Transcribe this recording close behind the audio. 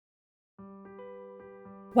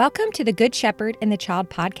Welcome to the Good Shepherd and the Child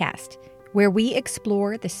podcast, where we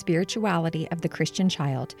explore the spirituality of the Christian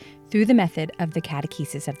child through the method of the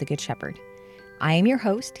catechesis of the Good Shepherd. I am your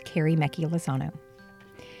host, Karin Lozano.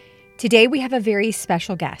 Today we have a very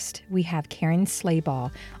special guest. We have Karin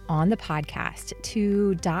Slabaugh on the podcast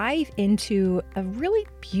to dive into a really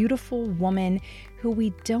beautiful woman who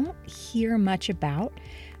we don't hear much about,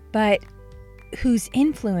 but whose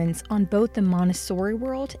influence on both the Montessori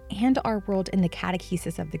world and our world in the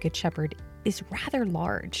catechesis of the Good Shepherd is rather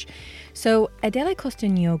large. So Adele Costa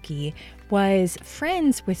Gnocchi was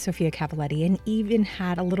friends with Sofia Cavalletti and even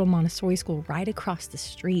had a little Montessori school right across the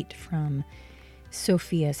street from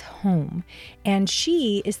Sofia's home. And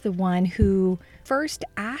she is the one who first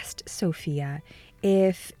asked Sofia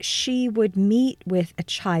if she would meet with a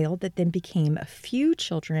child that then became a few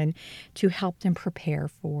children to help them prepare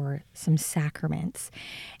for some sacraments.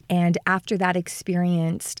 And after that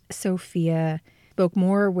experience, Sofia spoke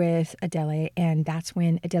more with Adele, and that's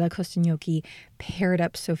when Adele Costa Gnocchi paired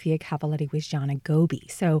up Sofia Cavalletti with Gianna Gobi.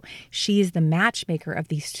 So she's the matchmaker of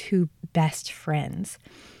these two best friends.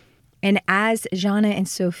 And as Gianna and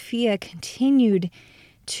Sofia continued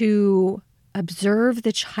to observe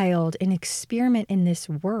the child and experiment in this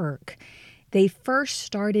work, they first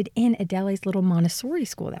started in Adele's little Montessori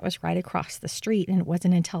school that was right across the street, and it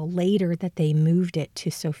wasn't until later that they moved it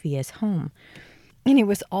to Sofia's home. And it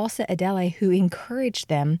was also Adele who encouraged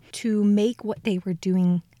them to make what they were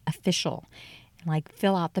doing official, like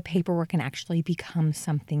fill out the paperwork and actually become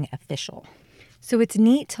something official. So it's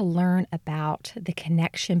neat to learn about the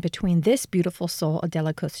connection between this beautiful soul,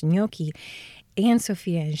 Adele Costa Gnocchi, and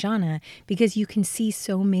Sofia and Gianna, because you can see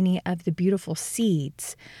so many of the beautiful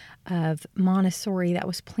seeds of Montessori that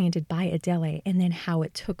was planted by Adele, and then how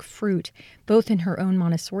it took fruit, both in her own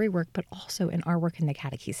Montessori work, but also in our work in the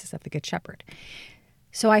catechesis of the Good Shepherd.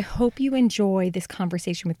 So I hope you enjoy this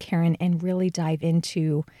conversation with Karin and really dive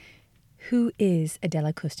into who is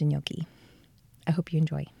Adele Costa Gnocchi. I hope you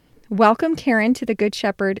enjoy. Welcome, Karin, to the Good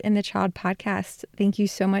Shepherd and the Child podcast. Thank you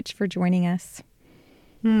so much for joining us.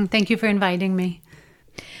 Thank you for inviting me.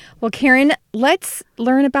 Well, Karin, let's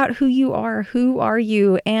learn about who you are. Who are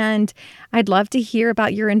you? And I'd love to hear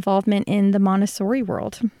about your involvement in the Montessori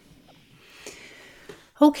world.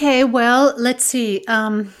 Okay, well, let's see.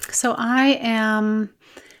 So I am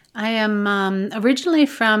originally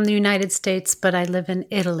from the United States, but I live in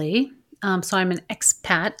Italy. So I'm an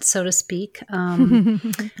expat, so to speak.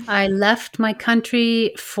 I left my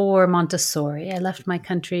country for Montessori. I left my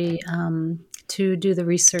country to do the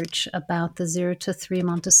research about the 0 to 3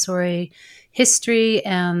 Montessori history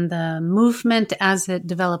and the movement as it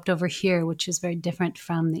developed over here, which is very different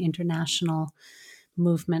from the international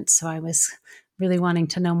movement. So I was really wanting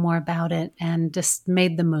to know more about it and just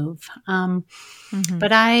made the move.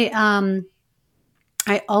 But I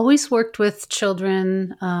always worked with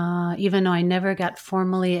children, even though I never got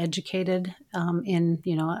formally educated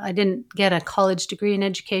I didn't get a college degree in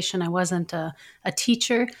education. I wasn't a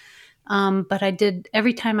teacher. But I did,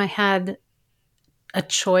 every time I had a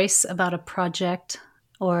choice about a project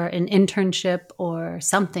or an internship or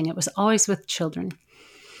something, it was always with children.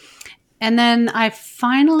 And then I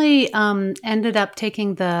finally ended up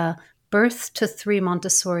taking the birth to 3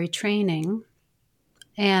 Montessori training.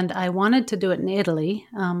 And I wanted to do it in Italy.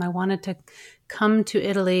 I wanted to come to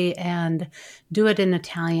Italy and do it in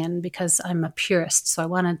Italian because I'm a purist. So I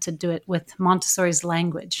wanted to do it with Montessori's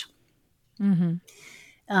language. Mm-hmm.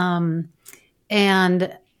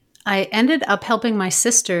 And I ended up helping my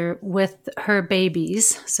sister with her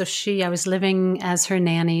babies. So I was living as her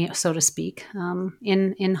nanny, so to speak,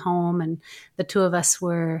 in home. And the two of us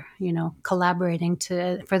were, collaborating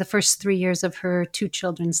for the first 3 years of her 2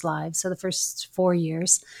 children's lives. So the first 4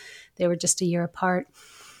 years, they were just a year apart.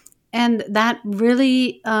 And that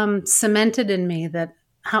really cemented in me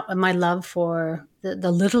my love for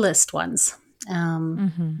the littlest ones,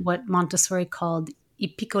 what Montessori called I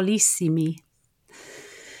piccolissimi.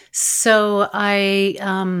 So I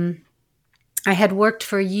had worked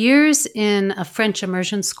for years in a French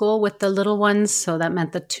immersion school with the little ones. So that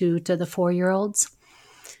meant the 2 to the 4-year-olds.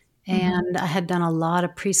 And I had done a lot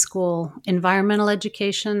of preschool environmental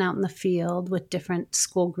education out in the field with different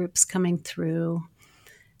school groups coming through.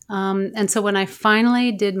 And so when I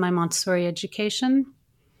finally did my Montessori education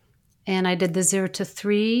and I did the 0 to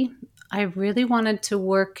 3, I really wanted to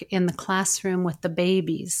work in the classroom with the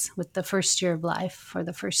babies, with the first year of life or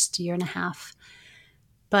the first year and a half.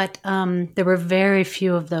 But there were very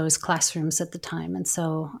few of those classrooms at the time. And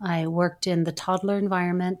so I worked in the toddler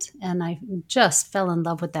environment, and I just fell in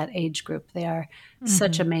love with that age group. They are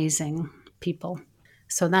such amazing people.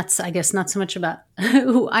 So that's, I guess, not so much about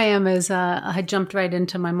who I am as I jumped right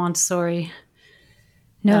into my Montessori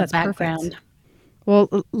No, that's perfect. background.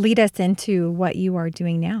 Well, lead us into what you are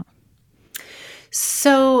doing now.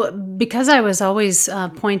 So, because I was always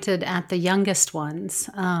pointed at the youngest ones,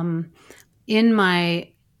 in my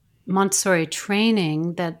Montessori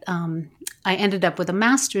training, that I ended up with a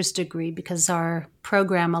master's degree because our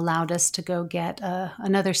program allowed us to go get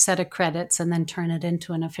another set of credits and then turn it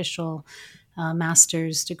into an official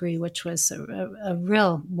master's degree, which was a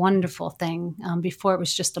real wonderful thing. Before it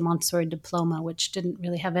was just a Montessori diploma, which didn't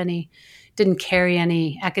carry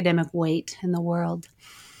any academic weight in the world.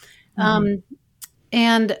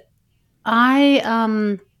 And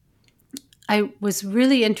I was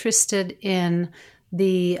really interested in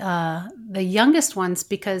the youngest ones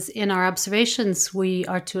because in our observations we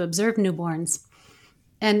are to observe newborns,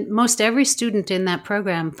 and most every student in that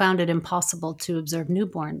program found it impossible to observe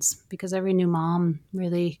newborns because every new mom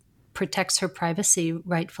really protects her privacy,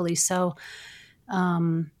 rightfully so.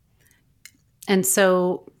 And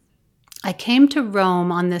so I came to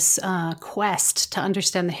Rome on this quest to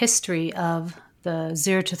understand the history of the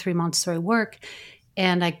 0 to 3 Montessori work.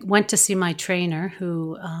 And I went to see my trainer,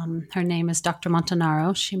 who her name is Dr.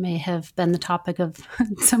 Montanaro. She may have been the topic of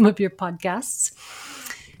some of your podcasts.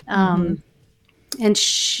 And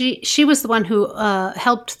she was the one who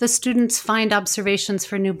helped the students find observations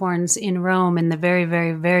for newborns in Rome in the very,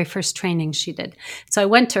 very, very first training she did. So I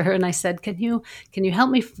went to her and I said, "Can you help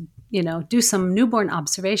me, do some newborn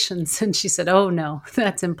observations?" And she said, "Oh no,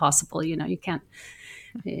 that's impossible. You can't.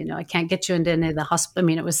 I can't get you into any of the hospital." I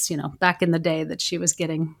mean, it was back in the day that she was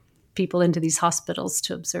getting people into these hospitals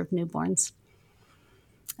to observe newborns.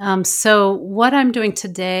 So what I'm doing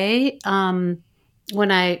today,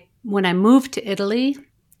 when I moved to Italy,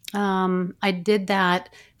 I did that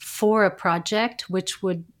for a project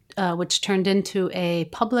which turned into a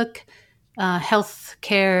public health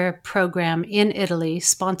care program in Italy,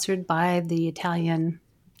 sponsored by the Italian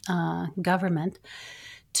government,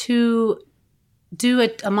 to do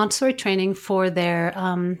a Montessori training for their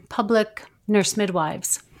public nurse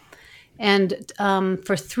midwives. And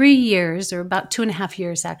for 3 years, or about 2.5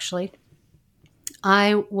 years actually,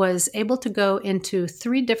 I was able to go into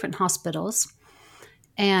 3 different hospitals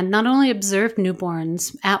and not only observe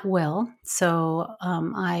newborns at will. So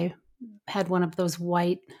I had one of those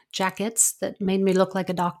white jackets that made me look like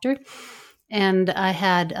a doctor, and I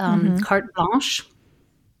had carte blanche.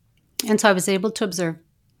 And so I was able to observe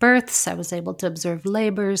births, I was able to observe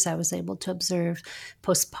labors, I was able to observe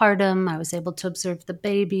postpartum, I was able to observe the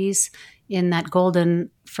babies in that golden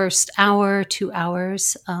first hour, 2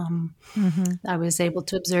 hours. I was able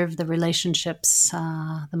to observe the relationships,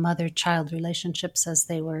 the mother-child relationships as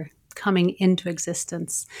they were coming into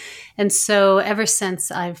existence. And so ever since,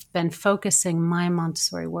 I've been focusing my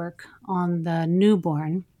Montessori work on the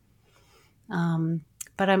newborn.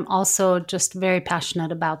 But I'm also just very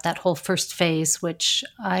passionate about that whole first phase, which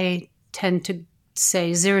I tend to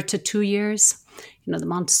say 0 to 2 years. The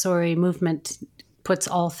Montessori movement puts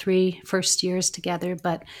all 3 first years together,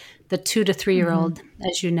 but the 2 to 3-year-old,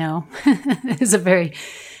 as you know, is a very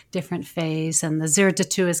different phase. And the 0 to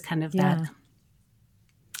 2 is kind of that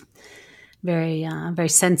very, very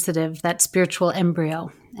sensitive, that spiritual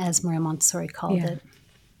embryo, as Maria Montessori called it.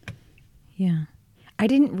 Yeah. I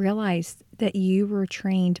didn't realize that you were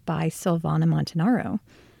trained by Silvana Montanaro.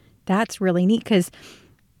 That's really neat because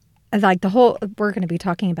we're going to be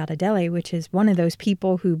talking about Adele, which is one of those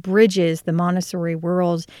people who bridges the Montessori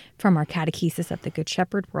world from our catechesis of the Good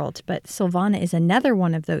Shepherd world. But Silvana is another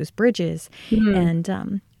one of those bridges. And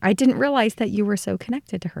I didn't realize that you were so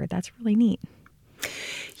connected to her. That's really neat.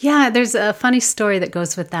 Yeah, there's a funny story that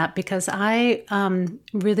goes with that because I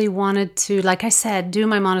really wanted to, like I said, do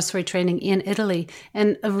my Montessori training in Italy.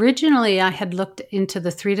 And originally I had looked into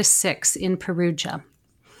the 3 to 6 in Perugia.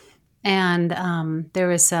 And there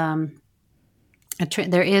was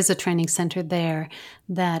there is a training center there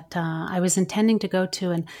that I was intending to go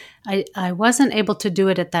to, and I wasn't able to do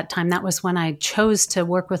it at that time. That was when I chose to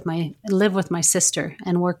live with my sister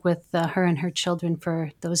and work with her and her children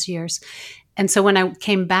for those years. And so when I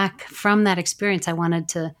came back from that experience, I wanted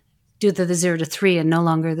to do the 0 to 3 and no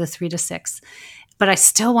longer the 3 to 6. But I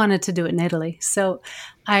still wanted to do it in Italy. So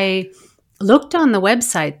I looked on the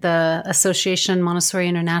website, the Association Montessori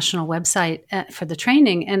International website for the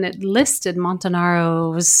training, and it listed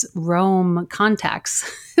Montanaro's Rome contacts.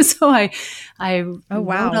 So I Oh,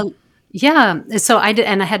 wow. So I did,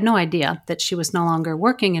 and I had no idea that she was no longer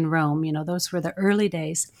working in Rome. Those were the early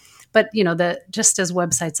days. But, just as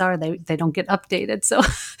websites are, they don't get updated. So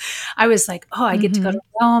I was like, oh, I get to go to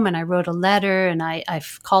Rome. And I wrote a letter and I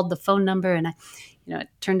called the phone number and it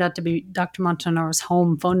turned out to be Dr. Montanoro's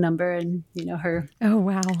home phone number, and Oh,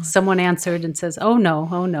 wow. someone answered and says, oh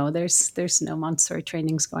no, there's no Montessori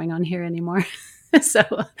trainings going on here anymore. So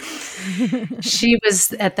she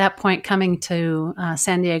was at that point coming to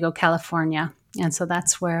San Diego, California. And so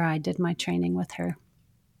that's where I did my training with her.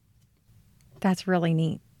 That's really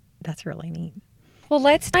neat. That's really neat. Well,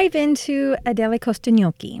 let's dive into Adele Costa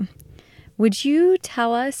Gnocchi. Would you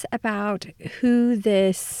tell us about who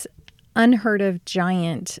this unheard of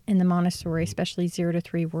giant in the Montessori, especially 0 to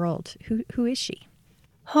 3 world, who is she?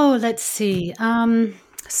 Oh, let's see.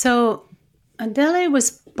 So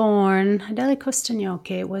Adele Costa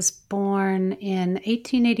Gnocchi was born in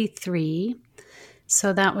 1883.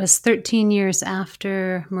 So that was 13 years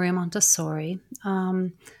after Maria Montessori.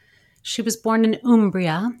 She was born in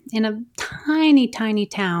Umbria, in a tiny, tiny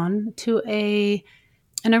town, to an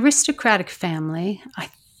aristocratic family. I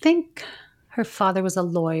think her father was a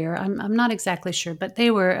lawyer. I'm not exactly sure, but they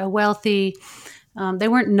were a wealthy. They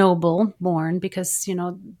weren't noble born, because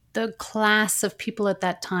the class of people at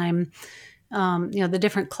that time. The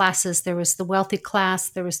different classes. There was the wealthy class.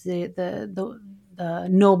 There was the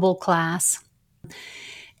noble class.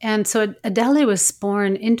 And so Adele was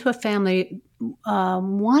born into a family,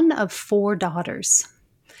 one of 4 daughters,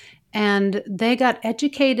 and they got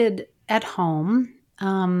educated at home.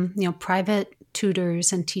 Private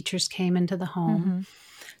tutors and teachers came into the home. Mm-hmm.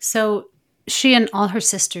 So she and all her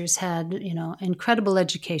sisters had, incredible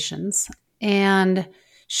educations, and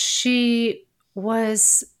she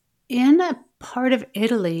was in a part of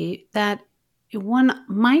Italy that one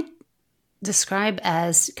might describe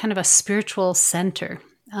as kind of a spiritual center,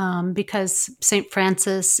 because St.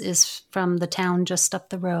 Francis is from the town just up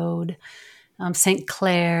the road. St.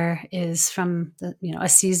 Clair is from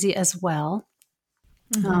Assisi as well.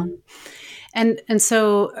 Mm-hmm.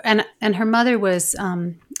 And her mother was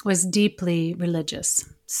deeply religious.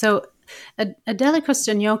 So Adele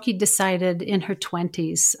Costa Gnocchi decided in her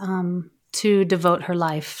 20s to devote her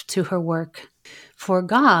life to her work for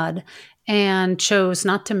God, and chose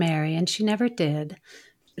not to marry, and she never did.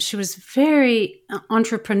 She was very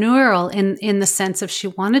entrepreneurial in the sense of she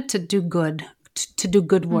wanted to do good, to do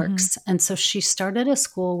good works. Mm-hmm. And so she started a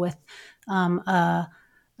school with a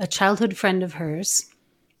childhood friend of hers.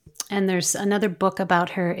 And there's another book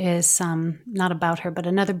about her, not about her, but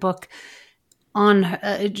another book on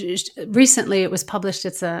her. Recently it was published.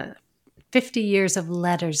 It's a 50 years of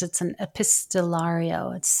letters. It's an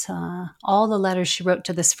epistolario. It's all the letters she wrote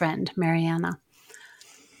to this friend, Mariana.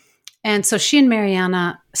 And so she and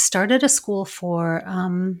Mariana started a school for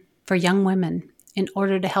young women in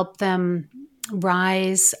order to help them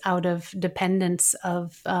rise out of dependence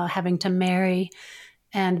of having to marry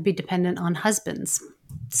and be dependent on husbands.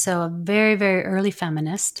 So a very, very early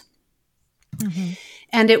feminist. Mm-hmm.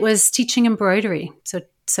 And it was teaching embroidery.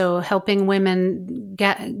 So helping women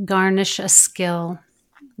garnish a skill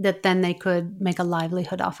that then they could make a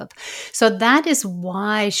livelihood off of. So that is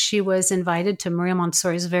why she was invited to Maria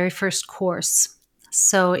Montessori's very first course.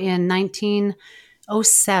 So in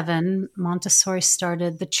 1907, Montessori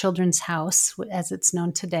started the Children's House, as it's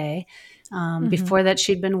known today. Mm-hmm. Before that,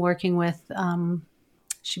 she'd been working with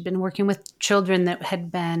children that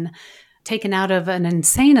had been taken out of an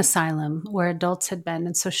insane asylum where adults had been.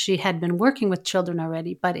 And so she had been working with children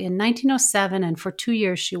already. But in 1907, and for 2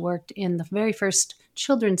 years, she worked in the very first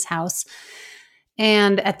Children's House.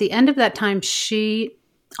 And at the end of that time, she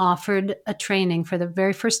offered a training for the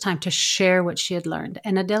very first time to share what she had learned.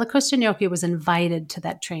 And Adele Costa Gnocchi was invited to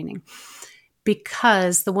that training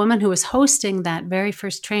because the woman who was hosting that very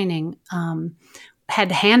first training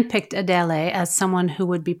had handpicked Adele as someone who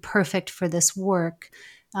would be perfect for this work,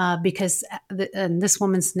 because this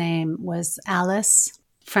woman's name was Alice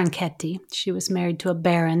Franchetti. She was married to a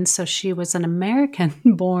baron, so she was an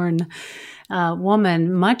American-born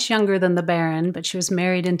woman, much younger than the baron, but she was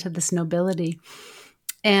married into this nobility.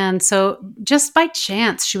 And so just by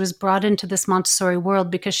chance, she was brought into this Montessori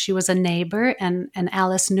world because she was a neighbor, and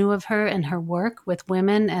Alice knew of her and her work with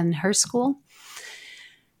women and her school.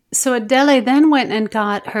 So Adele then went and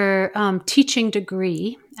got her teaching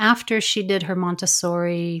degree after she did her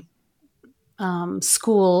Montessori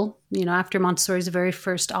school, after Montessori's very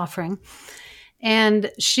first offering.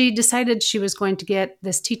 And she decided she was going to get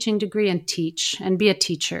this teaching degree and teach and be a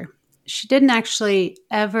teacher. She didn't actually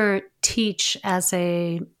ever teach as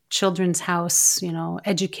a Children's House,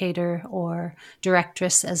 educator or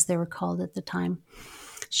directress, as they were called at the time.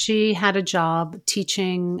 She had a job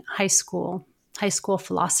teaching high school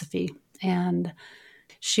philosophy. And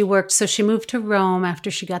she worked, so she moved to Rome after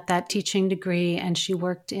she got that teaching degree, and she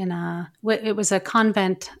worked in it was a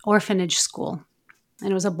convent orphanage school.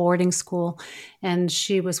 and it was a boarding school. And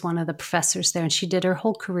she was one of the professors there, and she did her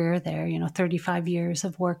whole career there. 35 years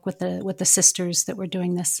of work with the sisters that were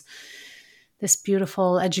doing this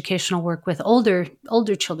beautiful educational work with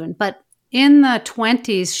older children. But in the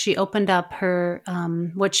 20s, she opened up her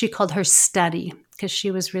what she called her study, because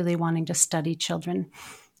she was really wanting to study children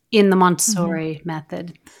in the Montessori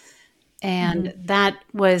method. And that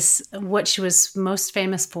was what she was most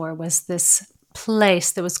famous for, was this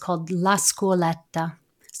place that was called La Scuoletta,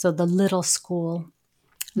 so the little school,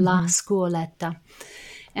 La Scuoletta.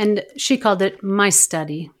 And she called it my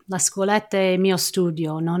study. La scuoletta è mio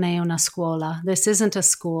studio, non è una scuola. This isn't a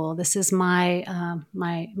school. This is my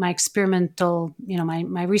my experimental,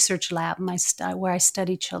 my research lab, where I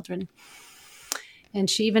study children. And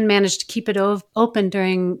she even managed to keep it open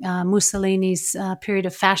during Mussolini's period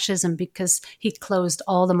of fascism, because he closed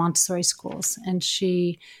all the Montessori schools. And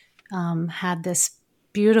she had this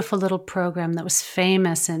beautiful little program that was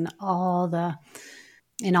famous in all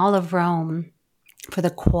of Rome, for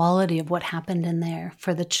the quality of what happened in there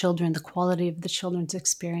for the children, the quality of the children's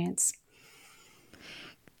experience.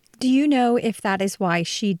 Do you know if that is why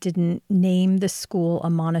she didn't name the school a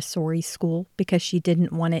Montessori school, because she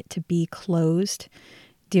didn't want it to be closed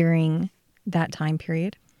during that time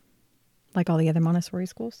period, like all the other Montessori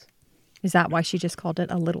schools? Is that why she just called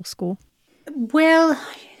it a little school? Well,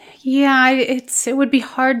 yeah, it would be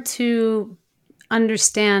hard to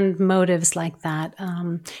understand motives like that.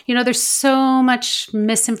 There's so much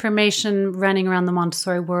misinformation running around the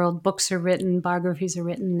Montessori world. Books are written, biographies are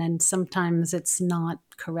written, and sometimes it's not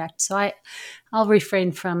correct. So I'll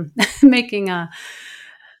refrain from making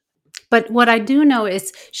but what I do know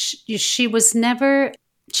is she was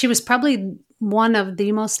probably one of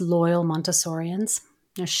the most loyal Montessorians.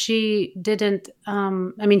 She didn't,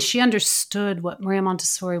 she understood what Maria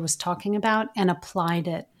Montessori was talking about and applied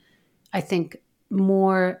it, I think,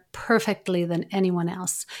 more perfectly than anyone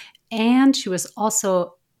else. And she was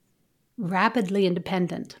also rapidly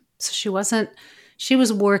independent. So she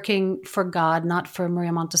was working for God, not for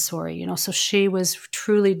Maria Montessori, so she was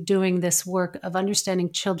truly doing this work of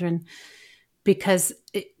understanding children, because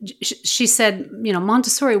she said,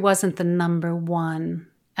 Montessori wasn't the number one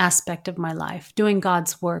aspect of my life. Doing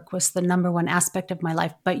God's work was the number one aspect of my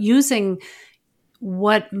life. But using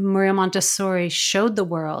what Maria Montessori showed the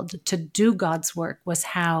world to do God's work was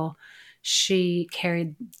how she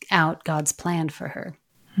carried out God's plan for her.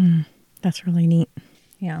 That's really neat.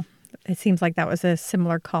 Yeah. It seems like that was a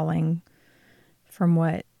similar calling from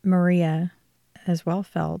what Maria as well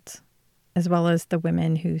felt, as well as the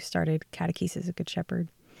women who started Catechesis of Good Shepherd.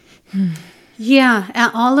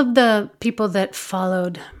 Yeah. All of the people that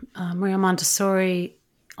followed Maria Montessori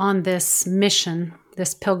on this mission,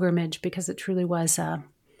 this pilgrimage, because it truly was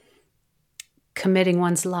committing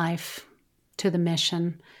one's life to the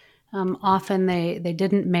mission. Often they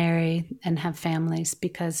didn't marry and have families,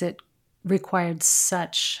 because it required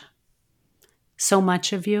so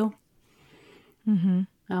much of you.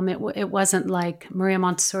 It wasn't like Maria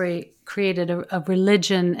Montessori created a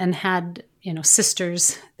religion and had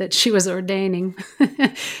sisters that she was ordaining,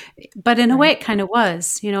 but in a way it kind of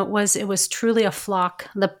was. It was truly a flock.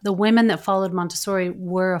 The women that followed Montessori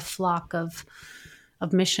were a flock of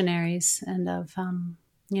missionaries and of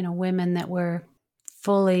women that were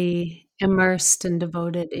fully immersed and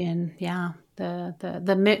devoted in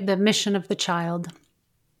the mission of the child.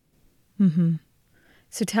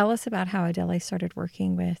 So tell us about how Adele started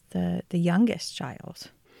working with the youngest child.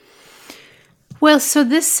 Well, so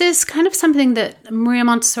this is kind of something that Maria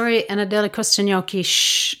Montessori and Adele Costa Gnocchi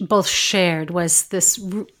both shared, was this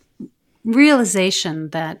realization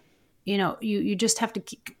that, you just have to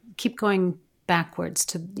keep going backwards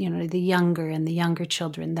to, the younger and the younger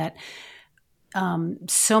children, that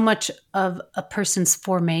so much of a person's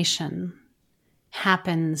formation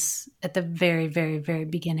happens at the very, very, very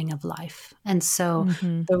beginning of life. And so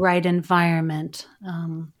the right environment,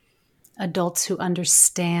 adults who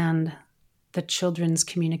understand the children's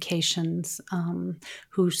communications,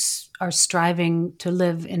 who are striving to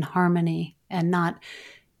live in harmony and not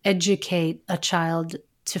educate a child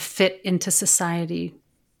to fit into society,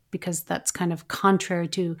 because that's kind of contrary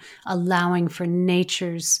to allowing for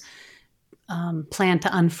nature's plan to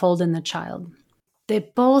unfold in the child. They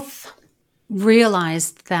both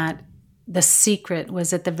realized that the secret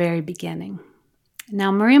was at the very beginning.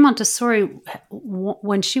 Now, Maria Montessori,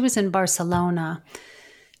 when she was in Barcelona,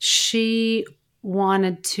 she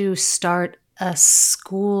wanted to start a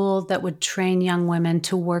school that would train young women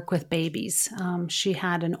to work with babies. She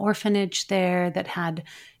had an orphanage there that had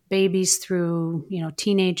babies through,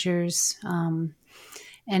 teenagers.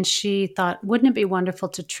 And she thought, wouldn't it be wonderful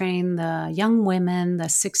to train the young women, the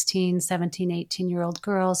 16, 17, 18-year-old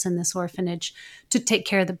girls in this orphanage to take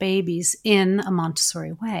care of the babies in a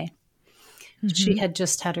Montessori way? She had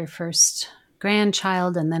just had her first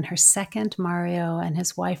grandchild, and then her second. Mario and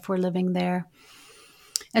his wife were living there.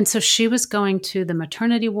 And so she was going to the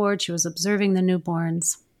maternity ward. She was observing the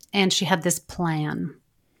newborns, and she had this plan,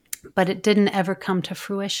 but it didn't ever come to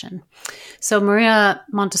fruition. So Maria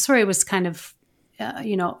Montessori was kind of,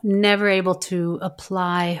 never able to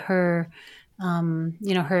apply her,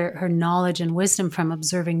 her knowledge and wisdom from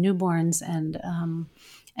observing newborns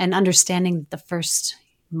and understanding the first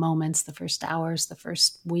moments, the first hours, the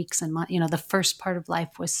first weeks and months. The first part of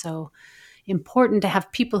life was so important to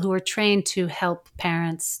have people who were trained to help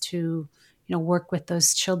parents to, work with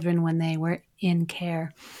those children when they were in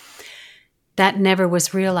care. That never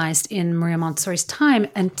was realized in Maria Montessori's time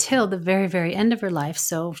until the very, very end of her life.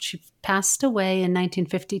 So she passed away in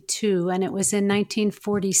 1952, and it was in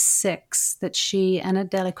 1946 that she and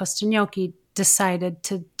Adele Costa Gnocchi decided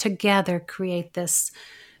to together create this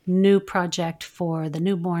new project for the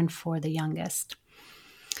newborn, for the youngest.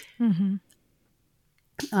 Mm-hmm.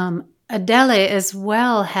 Adele as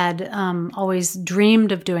well had always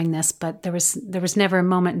dreamed of doing this, but there was never a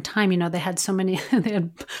moment in time. They had so many. They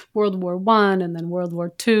had World War I and then World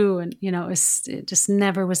War II, and it just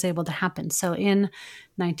never was able to happen. So in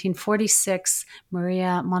 1946,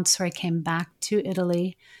 Maria Montessori came back to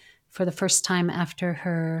Italy for the first time after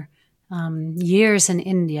her years in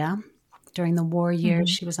India. During the war years,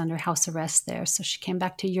 she was under house arrest there. So she came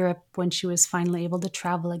back to Europe when she was finally able to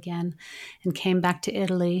travel again, and came back to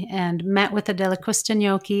Italy and met with Adele Costa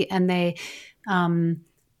Gnocchi, and they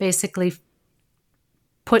basically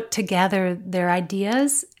put together their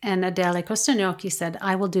ideas. And Adele Costa Gnocchi said,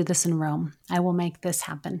 I will do this in Rome. I will make this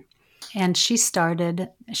happen. And she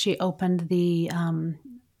opened the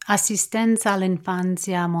Assistenza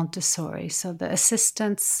all'Infanzia Montessori, so the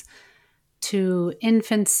assistance to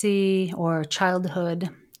infancy or childhood.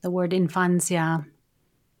 The word infanzia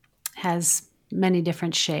has many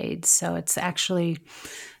different shades, so it's actually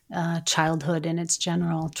childhood in its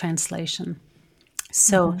general translation.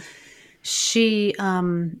 So she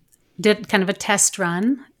did kind of a test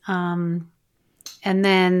run, and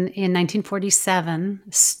then in 1947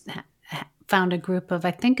 found a group of,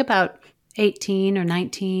 I think, about 18 or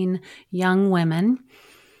 19 young women.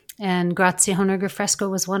 And Grazia Honerger-Fresco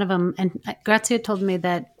was one of them. And Grazia told me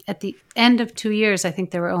that at the end of 2 years, I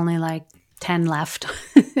think there were only like 10 left.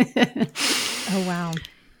 Oh, wow.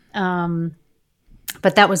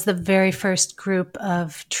 But that was the very first group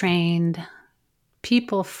of trained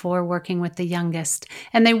people for working with the youngest.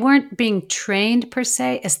 And they weren't being trained per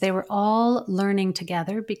se, as they were all learning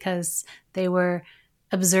together, because they were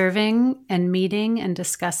observing and meeting and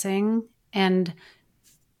discussing, and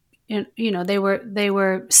they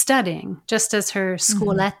were studying, just as her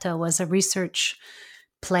scuoletta was a research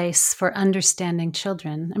place for understanding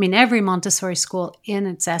children. I mean, every Montessori school in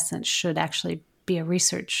its essence should actually be a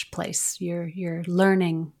research place. You're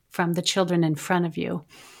learning from the children in front of you.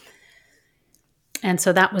 And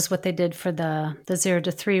so that was what they did for the 0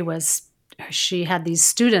 to 3, was she had these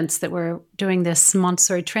students that were doing this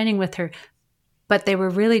Montessori training with her, but they were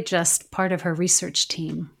really just part of her research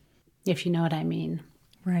team, if you know what I mean.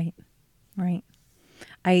 Right.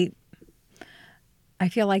 I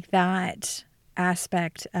feel like that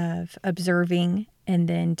aspect of observing and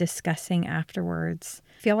then discussing afterwards,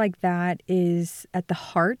 I feel like that is at the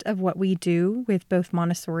heart of what we do with both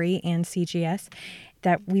Montessori and CGS,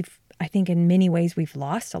 that I think in many ways we've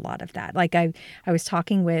lost a lot of that. Like I was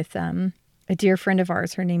talking with a dear friend of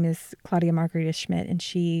ours. Her name is Claudia Margarita Schmidt, and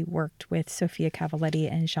she worked with Sofia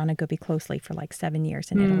Cavaletti and Gianna Gobi closely for like 7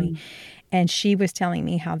 years in Italy. And she was telling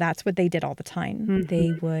me how that's what they did all the time.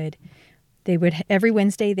 They would every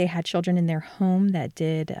Wednesday they had children in their home that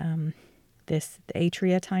did the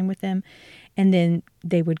atria time with them, and then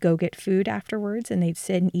they would go get food afterwards, and they'd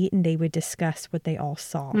sit and eat, and they would discuss what they all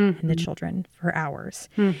saw in the children for hours.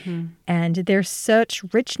 And there's such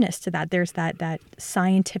richness to that. There's that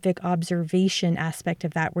scientific observation aspect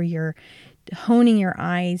of that, where you're honing your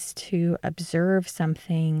eyes to observe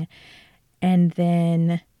something and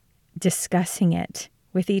then discussing it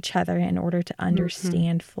with each other in order to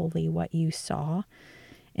understand fully what you saw,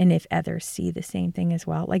 and if others see the same thing as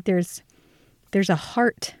well. Like there's a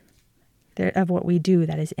heart there of what we do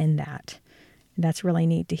that is in that. And that's really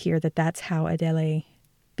neat to hear that that's how Adele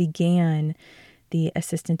began the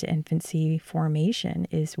assistant to infancy formation,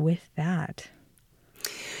 is with that.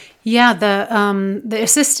 Yeah, the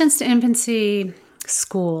assistance to infancy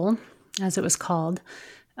school, as it was called,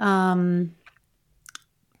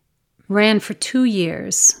 ran for 2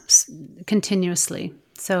 years continuously.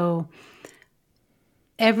 So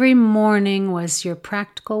every morning was your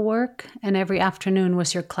practical work, and every afternoon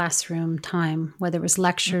was your classroom time, whether it was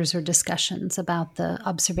lectures or discussions about the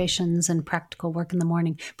observations and practical work in the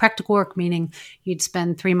morning. Practical work meaning you'd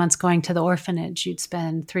spend 3 months going to the orphanage, you'd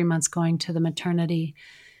spend 3 months going to the maternity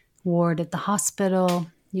ward at the hospital,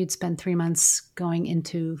 you'd spend 3 months going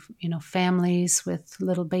into, families with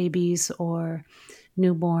little babies or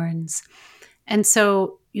newborns. And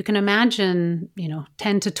so you can imagine,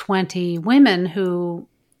 10 to 20 women who,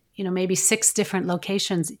 maybe 6 different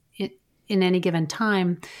locations in any given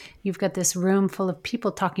time. You've got this room full of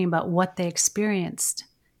people talking about what they experienced.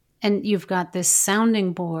 And you've got this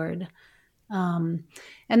sounding board. And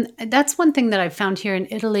that's one thing that I've found here in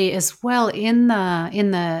Italy as well, in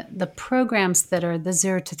the programs that are the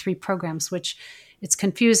 0 to 3 programs, which it's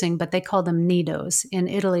confusing, but they call them nidos. In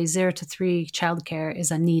Italy, 0 to 3 childcare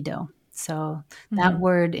is a nido. So that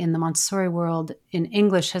word in the Montessori world in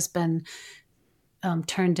English has been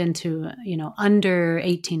turned into, under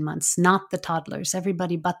 18 months, not the toddlers,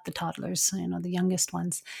 everybody but the toddlers, the youngest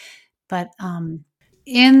ones. But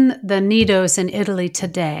in the nidos in Italy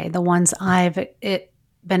today, the ones I've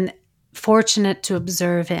been fortunate to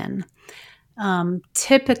observe in,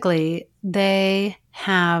 typically they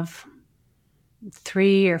have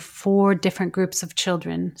 3 or 4 different groups of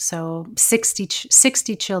children. So 60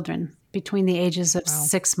 children between the ages of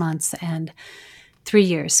 6 months and 3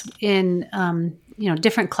 years in,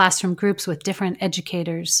 different classroom groups with different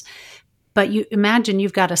educators. But you imagine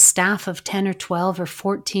you've got a staff of 10 or 12 or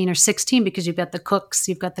 14 or 16, because you've got the cooks,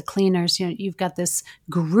 you've got the cleaners, you've got this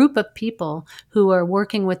group of people who are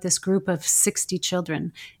working with this group of 60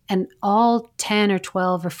 children. And all 10 or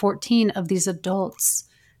 12 or 14 of these adults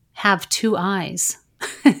have 2 eyes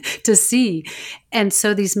to see. And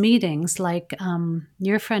so these meetings, like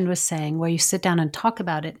your friend was saying, where you sit down and talk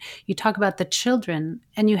about it, you talk about the children,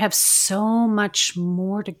 and you have so much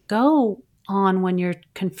more to go on when you're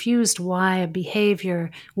confused why a behavior,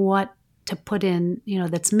 what to put in,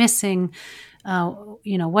 that's missing,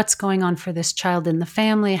 what's going on for this child in the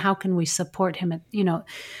family, how can we support him,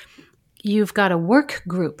 you've got a work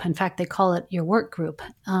group. In fact, they call it your work group.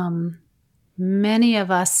 Many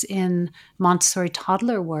of us in Montessori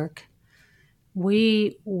toddler work,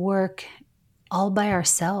 we work all by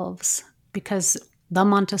ourselves, because the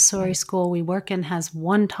Montessori school we work in has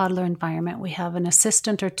 1 toddler environment. We have an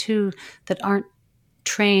assistant or 2 that aren't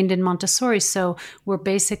trained in Montessori. So we're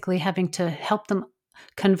basically having to help them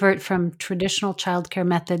convert from traditional childcare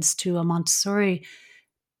methods to a Montessori,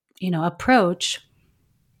 approach.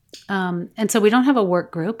 And so we don't have a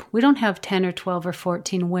work group. We don't have 10 or 12 or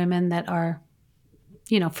 14 women that are,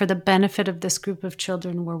 for the benefit of this group of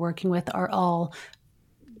children we're working with, are all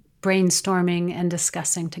brainstorming and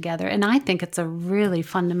discussing together. And I think it's a really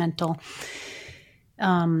fundamental,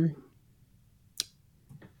 I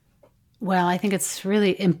think it's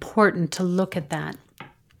really important to look at that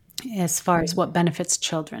as far as what benefits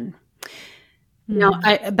children. Now,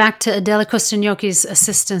 back to Adele Costa Gnocchi's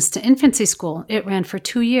Assistance to Infancy School. It ran for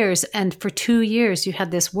 2 years, and for 2 years you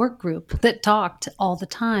had this work group that talked all the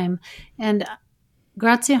time. And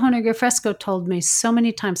Grazia Honegger Fresco told me so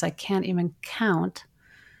many times I can't even count.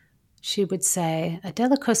 She would say,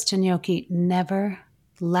 Adele Costa Gnocchi never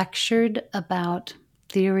lectured about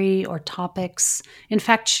theory or topics. In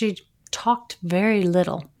fact, she talked very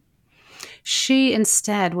little. She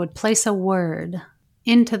instead would place a word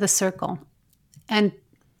into the circle, and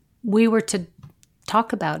we were to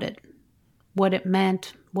talk about it, what it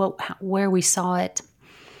meant, where we saw it.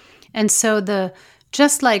 And so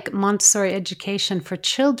just like Montessori education for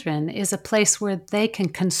children is a place where they can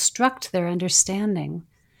construct their understanding,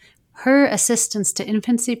 her Assistance to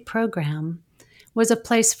Infancy program was a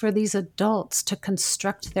place for these adults to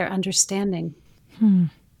construct their understanding.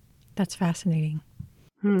 That's fascinating.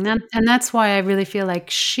 And that's why I really feel like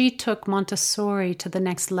she took Montessori to the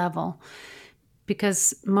next level,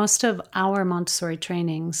 because most of our Montessori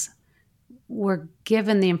trainings were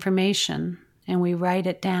given the information and we write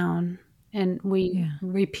it down and we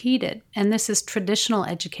repeat it. And this is traditional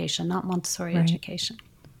education, not Montessori education.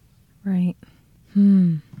 Right.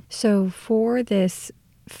 So for this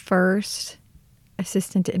first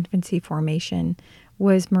Assistant to Infancy formation,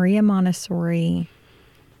 was Maria Montessori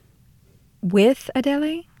with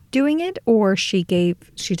Adele doing it, or she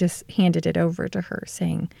just handed it over to her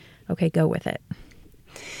saying, okay, go with it?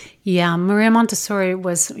 Yeah, Maria Montessori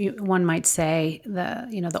was, one might say,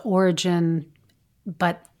 the origin,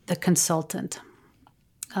 but the consultant.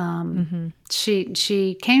 She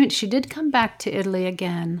did come back to Italy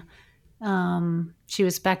again She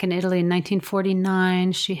was back in Italy in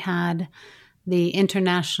 1949. She had the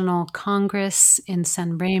International Congress in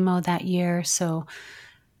San Remo that year. So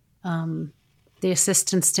the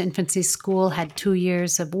Assistance to Infancy School had 2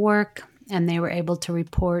 years of work, and they were able to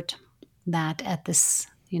report that at this,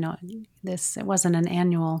 it wasn't an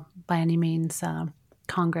annual by any means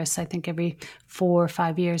Congress. I think every 4 or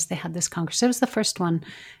 5 years they had this Congress. It was the first one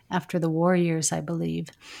after the war years, I believe.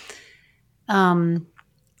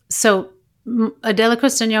 So Adele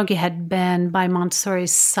Costa Gnocchi had been by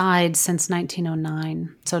Montessori's side since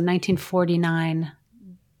 1909. So 1949,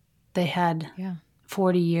 they had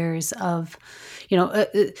 40 years of,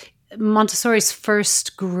 Montessori's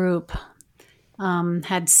first group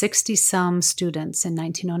had 60-some students in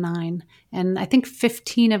 1909. And I think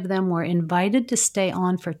 15 of them were invited to stay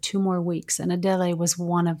on for 2 more weeks. And Adele was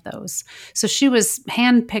one of those. So she was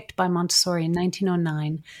handpicked by Montessori in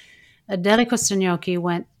 1909. Adele Costa Gnocchi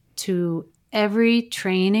went to every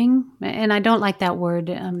training, and I don't like that word,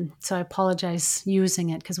 so I apologize using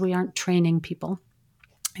it because we aren't training people.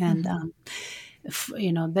 And,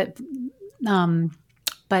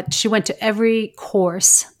 but she went to every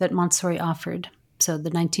course that Montessori offered. So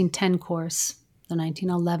the 1910 course, the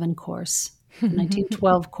 1911 course, the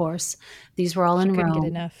 1912 course, these were all in Rome. Couldn't get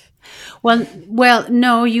enough. Well,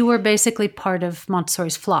 no, you were basically part of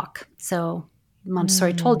Montessori's flock. So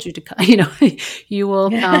Montessori told you to come, you will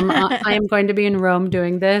come. I am going to be in Rome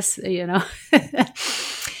doing this,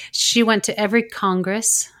 She went to every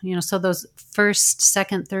Congress, so those first,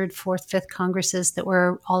 second, third, fourth, fifth Congresses that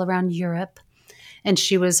were all around Europe. And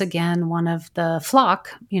she was, again, one of the flock,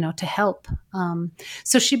 to help.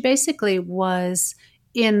 So she basically was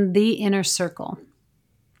in the inner circle,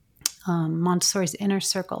 Montessori's inner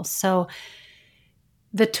circle. So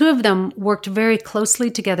the two of them worked very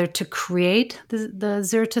closely together to create the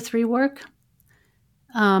 0 to 3 work,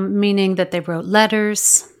 meaning that they wrote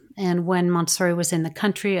letters. And when Montessori was in the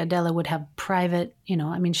country, Adele would have private,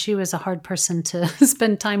 she was a hard person to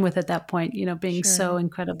spend time with at that point, being so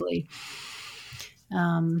incredibly,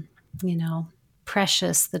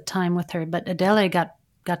 precious, the time with her. But Adele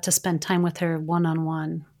got to spend time with her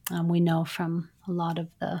one-on-one. We know from a lot of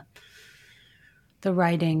the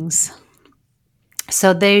writings.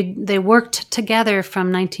 So they worked together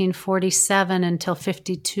from 1947 until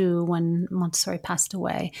 52 when Montessori passed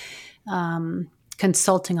away,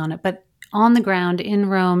 consulting on it. But on the ground in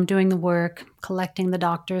Rome, doing the work, collecting the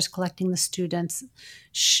doctors, collecting the students,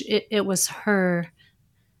 it was her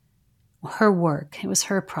work. It was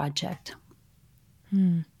her project.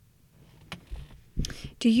 Do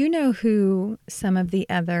you know who some of the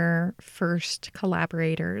other first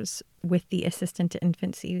collaborators with the Assistant to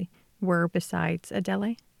Infancy were besides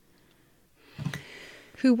Adele?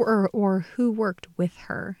 Who worked with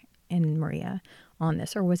her and Maria on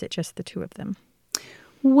this, or was it just the two of them?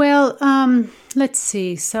 Well, let's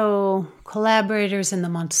see. So collaborators in the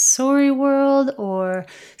Montessori world,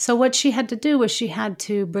 so what she had to do was she had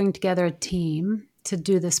to bring together a team to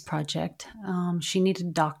do this project. She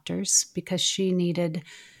needed doctors because she needed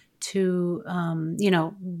to,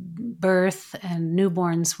 birth and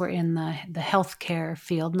newborns were in the healthcare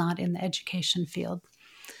field, not in the education field.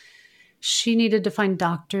 She needed to find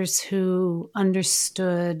doctors who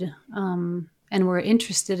understood and were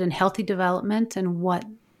interested in healthy development and what,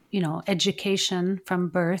 education from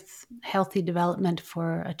birth, healthy development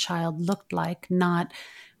for a child looked like, not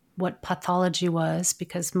what pathology was,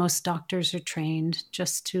 because most doctors are trained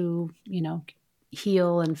just to,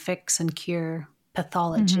 heal and fix and cure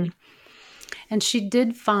pathology. And she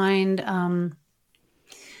did find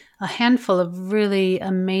a handful of really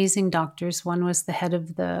amazing doctors. One was the head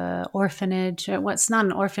of the orphanage. It's not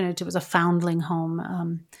an orphanage, it was a foundling home.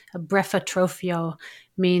 A brefatrofio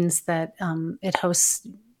means that it hosts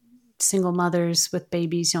single mothers with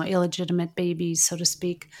babies, illegitimate babies, so to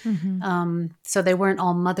speak. So they weren't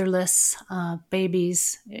all motherless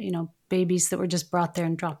babies, babies that were just brought there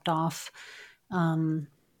and dropped off.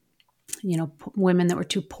 Women that were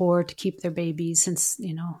too poor to keep their babies, since,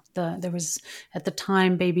 there was, at the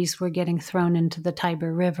time, babies were getting thrown into the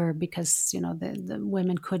Tiber River because, the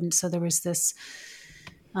women couldn't. So there was this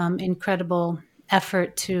incredible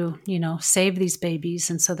effort to, save these babies.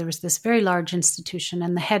 And so there was this very large institution,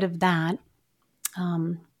 and the head of that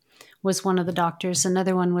was one of the doctors.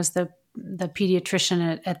 Another one was the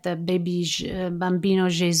pediatrician at the Bambino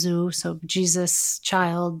Gesù, so Jesus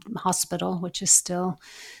Child Hospital, which is still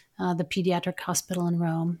the pediatric hospital in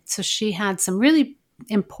Rome. So she had some really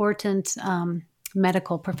important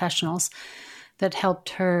medical professionals that helped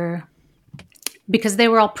her because they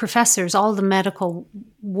were all professors, all the medical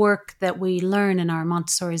work that we learn in our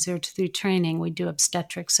Montessori 0 to 3 training, we do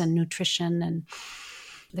obstetrics and nutrition, and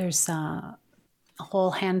there's a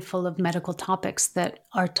whole handful of medical topics that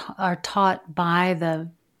are taught by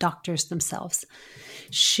the doctors themselves.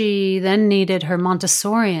 She then needed her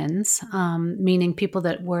Montessorians, meaning people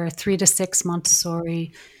that were 3 to 6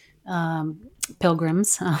 Montessori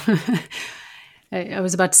pilgrims. I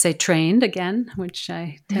was about to say trained again, which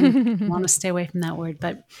I tend to want to stay away from that word.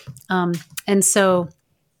 But and so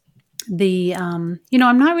I'm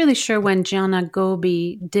not really sure when Gianna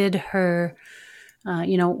Gobi did her,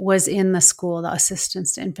 was in the school, the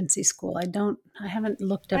assistance to infancy school. I haven't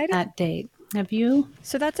looked at that date. Have you?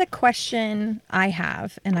 So that's a question I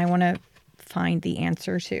have, and I want to find the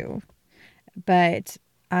answer to. But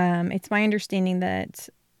it's my understanding that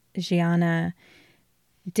Gianna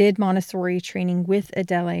did Montessori training with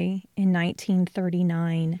Adele in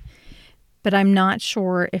 1939, but I'm not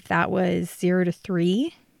sure if that was 0 to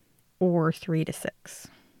 3 or 3 to 6.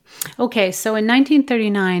 Okay, so in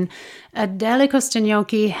 1939, Adele Costa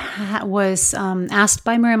was asked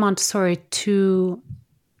by Maria Montessori to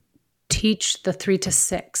teach the 3 to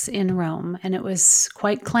 6 in Rome, and it was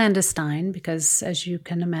quite clandestine because, as you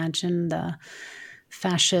can imagine, the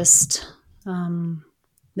fascists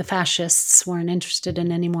weren't interested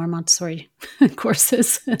in any more Montessori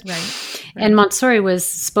courses. Right. And Montessori was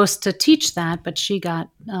supposed to teach that, but she got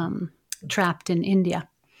trapped in India.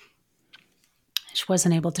 She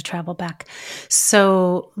wasn't able to travel back.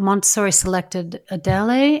 So Montessori selected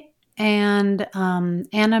Adele and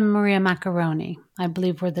Anna Maria Macaroni, I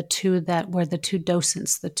believe, were the two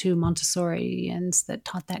docents, the two Montessorians that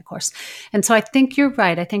taught that course. And so I think you're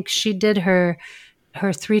right. I think she did her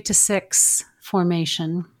 3 to 6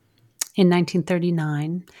 formation in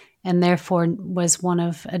 1939, and therefore was one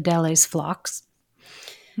of Adele's flocks.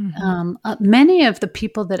 Mm-hmm. Many of the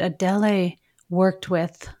people that Adele worked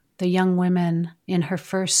with, the young women in her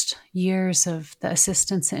first years of the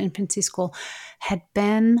assistance in infancy school, had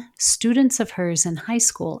been students of hers in high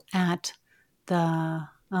school at the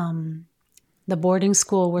boarding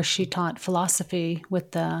school where she taught philosophy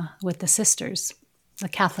with the sisters, the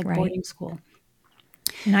Catholic boarding school.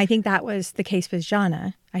 And I think that was the case with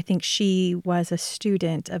Gianna. I think she was a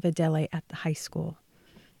student of Adele at the high school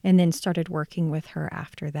and then started working with her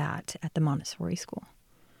after that at the Montessori school.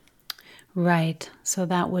 Right. So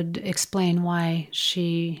that would explain why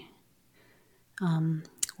she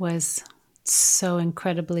was so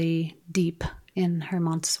incredibly deep in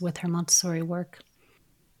with her Montessori work.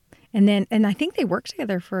 And I think they worked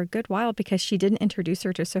together for a good while because she didn't introduce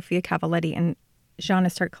her to Sofia Cavalletti, and Gianna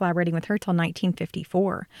started collaborating with her till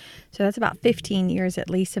 1954. So that's about 15 years at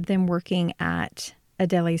least of them working at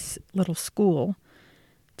Adele's little school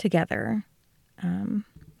together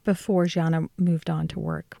before Gianna moved on to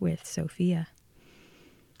work with Sofia.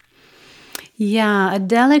 Yeah,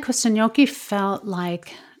 Adele Costa felt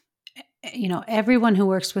like, everyone who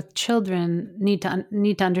works with children need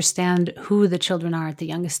to understand who the children are at the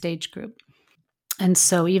youngest age group. And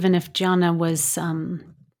so even if Gianna was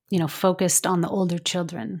focused on the older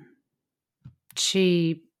children,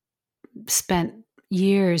 she spent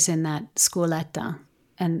years in that scuoletta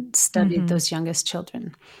and studied those youngest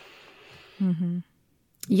children. Mm-hmm.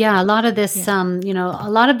 Yeah, a lot of this, a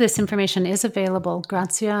lot of this information is available.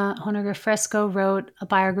 Grazia Honegger Fresco wrote a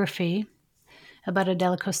biography about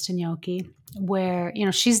Adele Costa Gnocchi, where,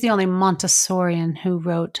 she's the only Montessorian who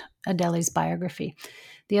wrote Adele's biography.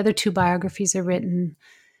 The other two biographies are written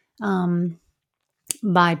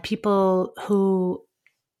by people who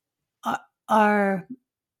are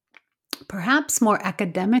perhaps more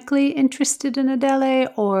academically interested in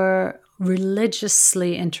Adele or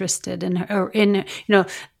religiously interested in her.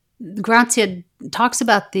 Grazia talks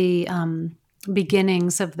about the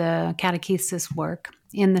beginnings of the catechesis work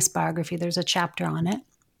in this biography. There's a chapter on it,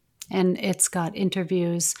 and it's got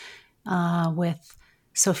interviews with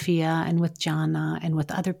Sofia and with Gianna and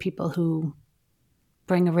with other people who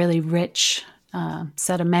bring a really rich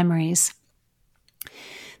set of memories.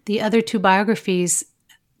 The other two biographies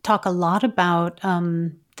talk a lot about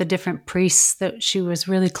the different priests that she was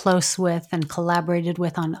really close with and collaborated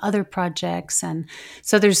with on other projects. And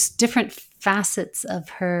so there's different facets of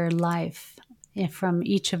her life from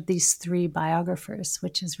each of these three biographers,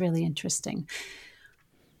 which is really interesting.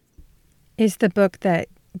 Is the book that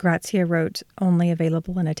Grazia wrote only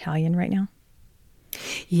available in Italian right now?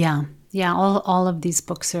 Yeah. All of these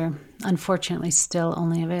books are unfortunately still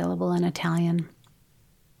only available in Italian.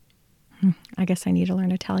 I guess I need to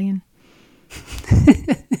learn Italian.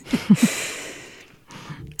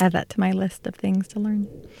 Add that to my list of things to learn.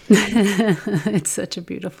 It's such a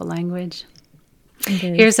beautiful language.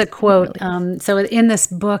 Here's a quote. So in this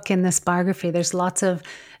book, in this biography, there's lots of,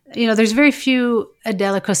 there's very few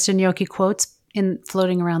Adele Costa Gnocchi quotes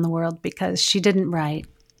floating around the world because she didn't write.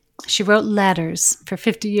 She wrote letters for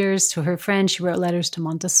 50 years to her friends. She wrote letters to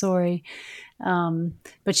Montessori,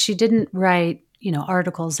 but she didn't write,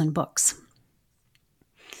 articles and books.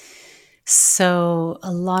 So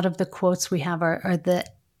a lot of the quotes we have are the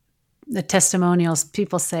testimonials.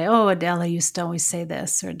 People say, "Oh, Adele used to always say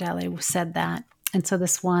this," or "Adele said that." And so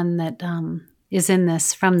this one that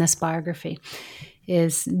is from this biography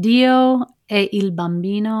is Dio e il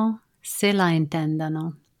bambino se la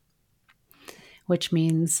intendano, which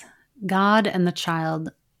means God and the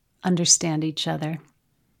child understand each other.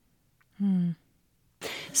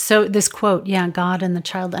 So this quote, God and the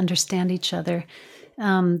child understand each other.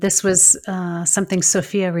 This was something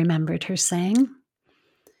Sophia remembered her saying.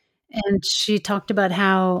 And she talked about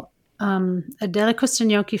how Adele Costa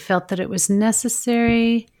Gnocchi felt that it was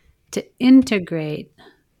necessary to integrate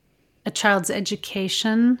a child's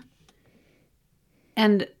education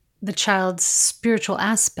and the child's spiritual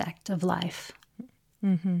aspect of life.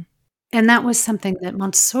 Mm-hmm. And that was something that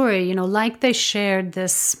Montessori, like they shared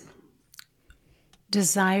this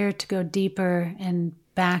desire to go deeper and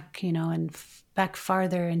back, and back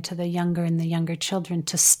farther into the younger children,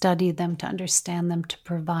 to study them, to understand them, to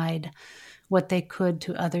provide what they could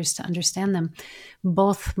to others to understand them.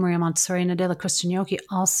 Both Maria Montessori and Adele Costa Gnocchi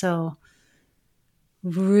also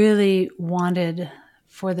really wanted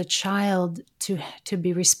for the child to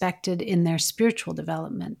be respected in their spiritual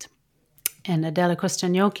development. And Adele Costa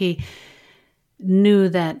Gnocchi knew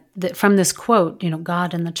that from this quote,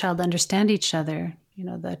 God and the child understand each other.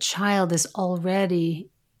 The child is already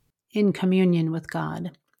in communion with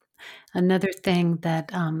God. Another thing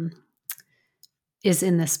that is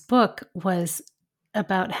in this book was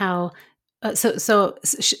about how so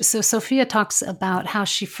Sophia talks about how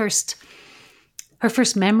her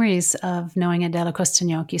first memories of knowing Adele Costa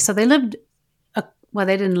Gnocchi. So they lived,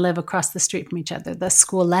 they didn't live across the street from each other. The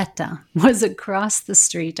scuoletta was across the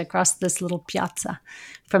street, across this little piazza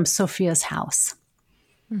from Sophia's house.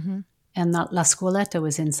 Mm-hmm. And La Scuoletta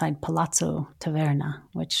was inside Palazzo Taverna,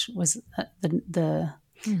 which was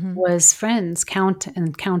was friends. Count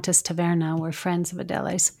and Countess Taverna were friends of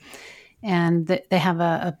Adele's. And they have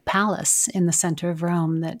a palace in the center of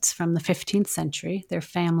Rome that's from the 15th century, their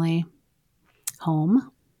family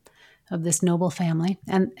home of this noble family.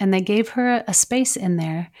 And they gave her a space in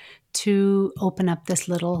there to open up this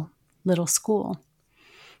little school.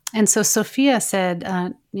 And so Sophia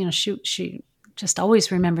said, she just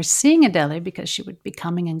always remembers seeing Adele because she would be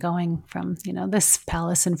coming and going from, this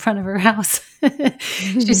palace in front of her house.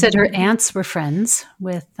 She said her aunts were friends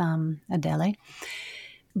with Adele.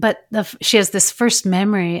 But she has this first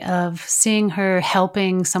memory of seeing her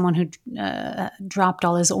helping someone who dropped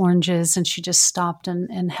all his oranges, and she just stopped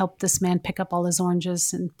and helped this man pick up all his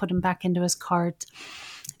oranges and put him back into his cart.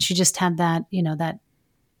 She just had that,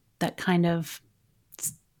 that kind of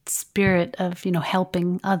spirit of,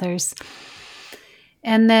 helping others.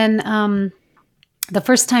 And then the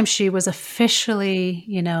first time she was officially,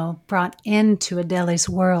 brought into Adele's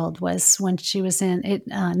world was when she was in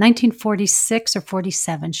 1946 or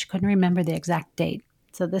 47. She couldn't remember the exact date.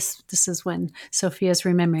 So this is when Sophia's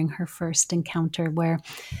remembering her first encounter, where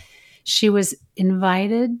she was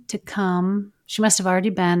invited to come. She must have already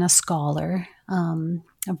been a scholar, a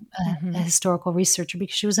historical researcher,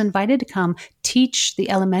 because she was invited to come teach the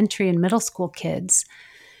elementary and middle school kids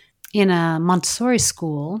in a Montessori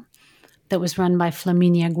school that was run by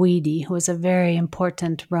Flaminia Guidi, who was a very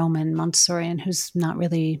important Roman Montessorian who's not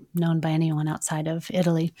really known by anyone outside of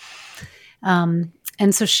Italy. And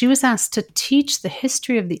so she was asked to teach the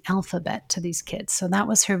history of the alphabet to these kids. So that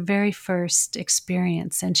was her very first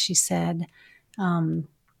experience. And she said, and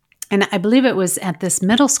I believe it was at this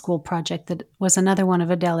middle school project that was another one of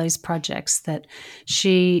Adele's projects, that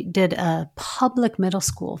she did a public middle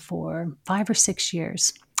school for 5 or 6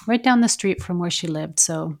 years, right down the street from where she lived.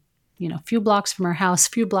 So, a few blocks from her house,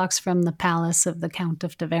 few blocks from the palace of the Count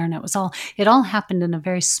of Taverna. It all happened in a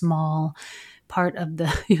very small part of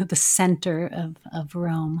the, the center of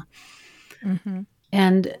Rome. Mm-hmm.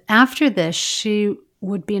 And after this, she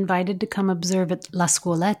would be invited to come observe at La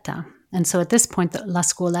Scuoletta. And so at this point, the La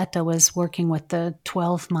Scuoletta was working with the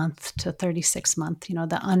 12-month to 36-month,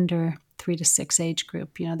 the under 3 to 6 age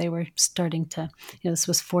group. They were starting to, this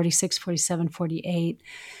was 46, 47, 48,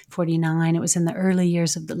 49. It was in the early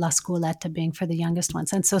years of the La Scuoletta being for the youngest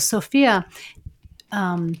ones. And so Sophia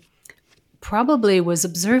probably was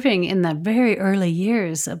observing in the very early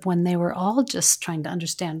years of when they were all just trying to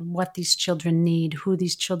understand what these children need, who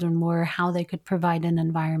these children were, how they could provide an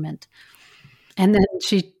environment. And then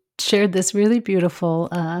she shared this really beautiful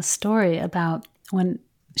story about when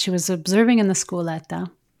she was observing in the Scuoletta,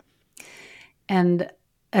 and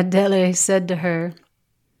Adele said to her,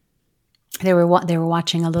 they were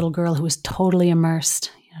watching a little girl who was totally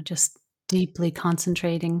immersed, just deeply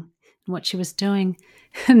concentrating on what she was doing.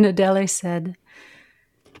 And Adele said,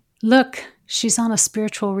 "Look, she's on a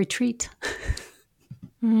spiritual retreat."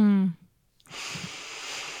 Mm.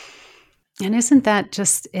 And isn't that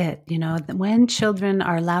just it? When children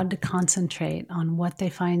are allowed to concentrate on what they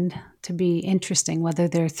find to be interesting, whether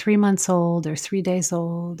they're 3 months old or 3 days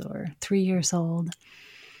old or 3 years old,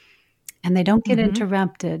 and they don't get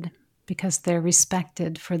interrupted because they're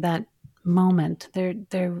respected for that moment,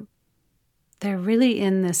 they're really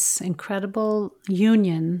in this incredible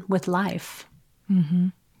union with life. Mm-hmm.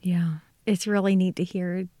 Yeah. It's really neat to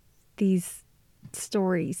hear these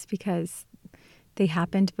stories because they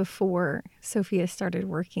happened before Sophia started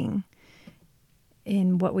working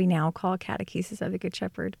in what we now call Catechesis of the Good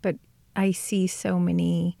Shepherd. But I see so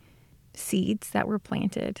many seeds that were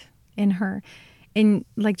planted in her. And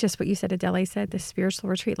like just what you said, Adele said, the spiritual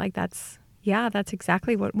retreat, that's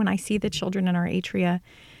exactly what, when I see the children in our atria,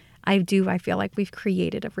 I feel like we've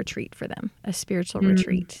created a retreat for them, a spiritual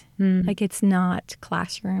retreat. Like it's not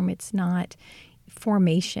classroom, it's not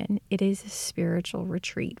formation. It is a spiritual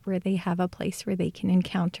retreat where they have a place where they can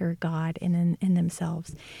encounter God in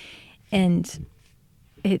themselves. And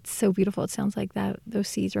it's so beautiful. It sounds like those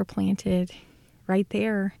seeds are planted right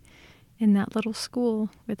there in that little school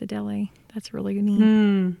with Adele. That's really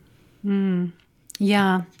neat.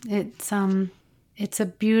 Yeah, it's a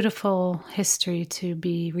beautiful history to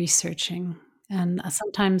be researching. And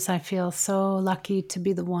sometimes I feel so lucky to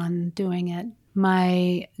be the one doing it.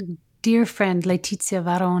 My dear friend Letizia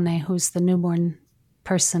Varone, who's the newborn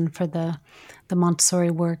person for the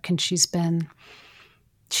Montessori work, and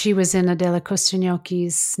she was in Adele Costa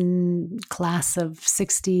Gnocchi's class of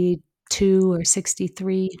 62 or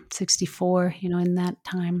 63, 64, in that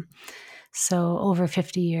time. So over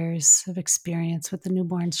 50 years of experience with the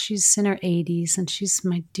newborns. She's in her 80s, and she's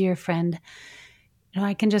my dear friend.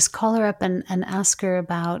 I can just call her up and ask her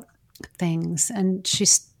about things, and she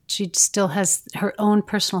still has her own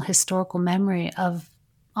personal historical memory of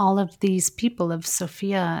all of these people, of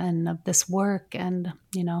Sophia and of this work, and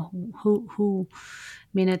who.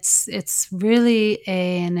 I mean, it's really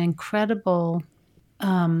an incredible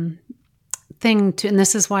thing to, and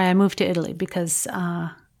this is why I moved to Italy, because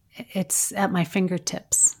it's at my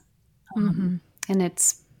fingertips, and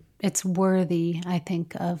it's worthy, I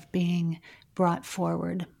think, of being brought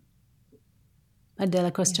forward.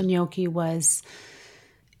 Adele Costa Gnocchi was,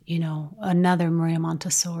 another Maria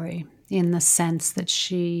Montessori in the sense that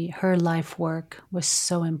her life work was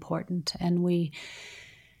so important, and we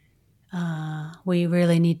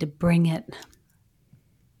really need to bring it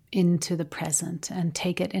into the present and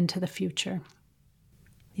take it into the future.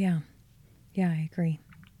 Yeah, I agree.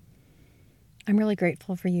 I'm really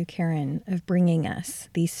grateful for you, Karin, of bringing us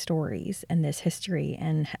these stories and this history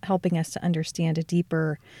and helping us to understand a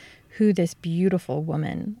deeper who this beautiful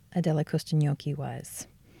woman, Adele Costa Gnocchi, was.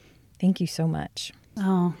 Thank you so much.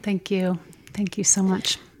 Oh, thank you. Thank you so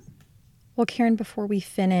much. Well, Karin, before we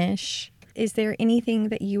finish, is there anything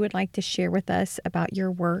that you would like to share with us about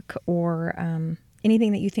your work, or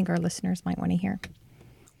anything that you think our listeners might want to hear?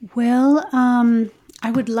 Well, I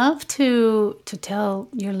would love to tell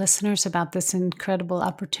your listeners about this incredible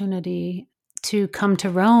opportunity to come to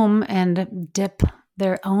Rome and dip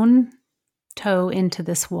their own toe into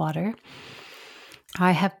this water.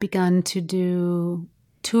 I have begun to do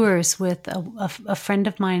tours with a friend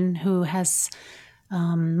of mine who has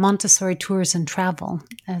Montessori Tours and Travel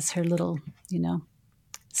as her little,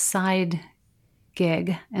 side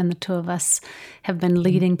gig, and the two of us have been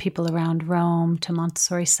leading people around Rome to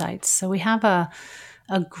Montessori sites. So we have a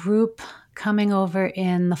group coming over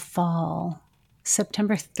in the fall,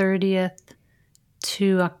 September 30th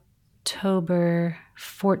to October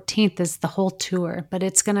 14th is the whole tour, but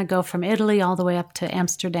it's going to go from Italy all the way up to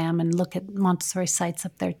Amsterdam and look at Montessori sites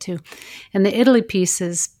up there too. And the Italy piece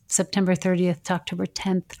is September 30th to October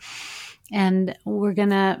 10th. And we're going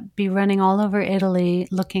to be running all over Italy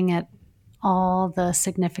looking at all the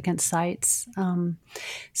significant sites.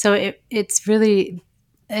 So it's really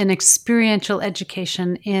an experiential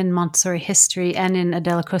education in Montessori history and in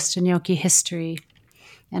Adele Costa Gnocchi history,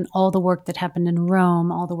 and all the work that happened in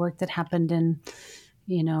Rome, all the work that happened in,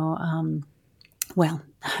 she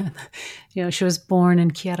was born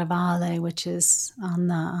in Chiaravalle, which is on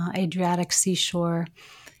the Adriatic seashore,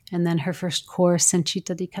 and then her first course in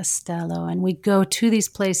Città di Castello. And we go to these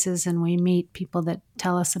places and we meet people that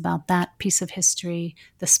tell us about that piece of history,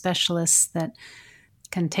 the specialists that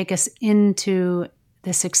can take us into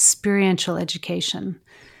this experiential education.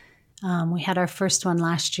 We had our first one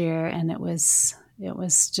last year, and it was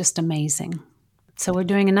just amazing. So we're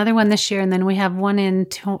doing another one this year, and then we have one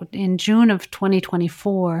in June of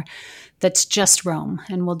 2024 that's just Rome,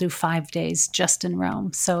 and we'll do 5 days just in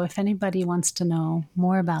Rome. So if anybody wants to know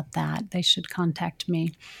more about that, they should contact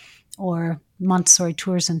me, or Montessori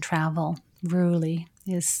Tours and Travel. Ruli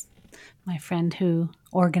is my friend who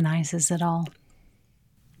organizes it all.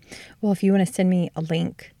 Well, if you want to send me a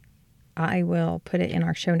link, I will put it in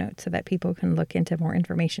our show notes so that people can look into more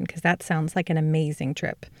information, because that sounds like an amazing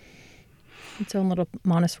trip. Its own little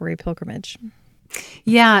Montessori pilgrimage.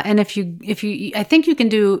 Yeah, and if you, I think you can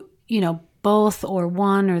do, both or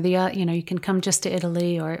one or the other. You can come just to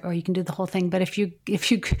Italy, or you can do the whole thing. But if you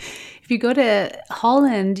go to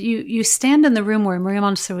Holland, you stand in the room where Maria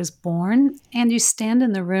Montessori was born, and you stand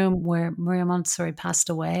in the room where Maria Montessori passed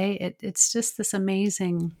away. It's just this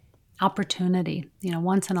amazing opportunity,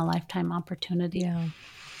 once in a lifetime opportunity. Yeah.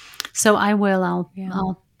 So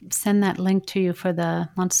I'll send that link to you for the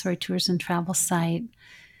Montessori Tours and Travel site.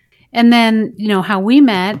 And then, how we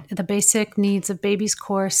met, the Basic Needs of Babies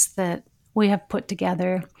course that we have put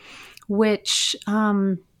together, which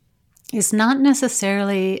is not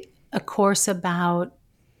necessarily a course about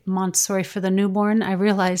Montessori for the newborn. I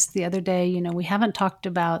realized the other day, we haven't talked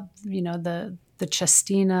about, the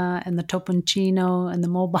cestina and the toponcino and the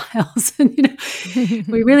mobiles. And,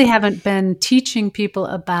 we really haven't been teaching people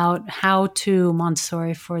about how to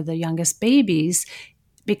Montessori for the youngest babies,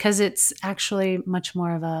 because it's actually much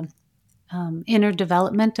more of a inner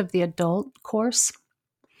development of the adult course.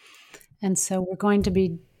 And so we're going to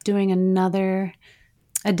be doing another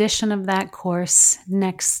edition of that course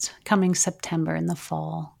next coming September in the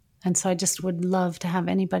fall. And so I just would love to have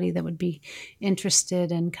anybody that would be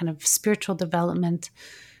interested in kind of spiritual development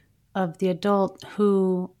of the adult,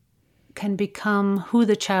 who can become who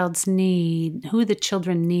the children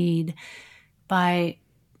need by,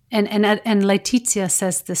 and Letizia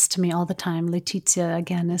says this to me all the time. Letizia,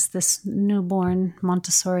 again, is this newborn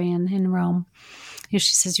Montessorian in Rome. She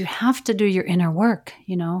says, you have to do your inner work,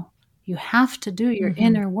 you have to do your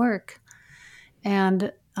inner work.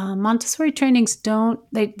 And Montessori trainings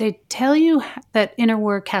they tell you that inner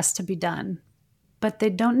work has to be done, but they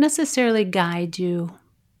don't necessarily guide you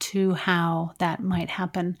to how that might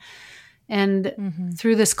happen. And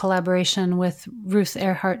through this collaboration with Ruth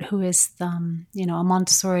Earhart, who is a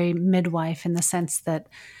Montessori midwife, in the sense that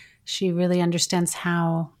she really understands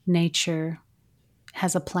how nature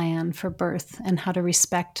has a plan for birth and how to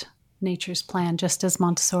respect nature's plan, just as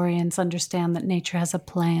Montessorians understand that nature has a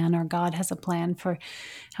plan, or God has a plan for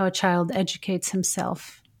how a child educates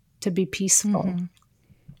himself to be peaceful.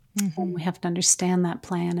 And we have to understand that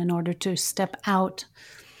plan in order to step out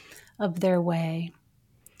of their way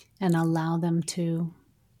and allow them to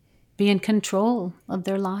be in control of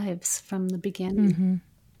their lives from the beginning.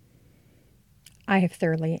 I have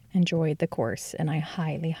thoroughly enjoyed the course, and I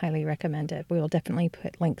highly, highly recommend it. We will definitely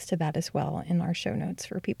put links to that as well in our show notes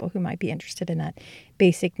for people who might be interested in that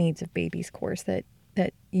Basic Needs of Babies course that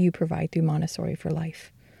you provide through Montessori for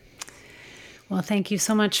Life. Well, thank you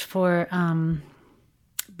so much for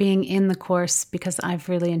being in the course, because I've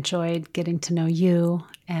really enjoyed getting to know you,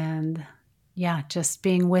 and just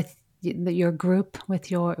being with your group,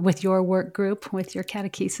 with your work group, with your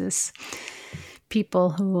catechesis people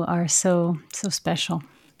who are so special.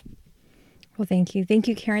 Well, thank you,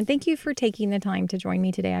 Karin. Thank you for taking the time to join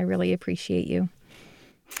me today. I really appreciate you.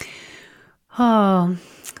 Oh,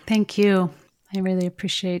 thank you. I really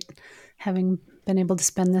appreciate having been able to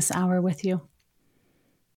spend this hour with you.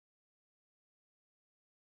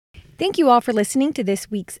 Thank you all for listening to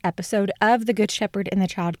this week's episode of the Good Shepherd and the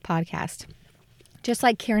Child podcast. Just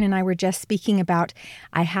like Karin and I were just speaking about,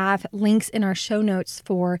 I have links in our show notes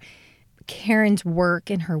for Karin's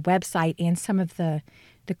work and her website, and some of the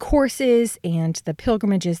courses and the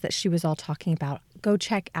pilgrimages that she was all talking about. Go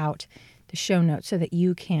check out the show notes so that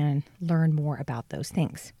you can learn more about those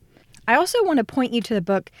things. I also want to point you to the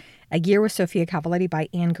book A Year with Sofia Cavalletti by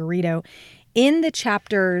Anne Garrido. In the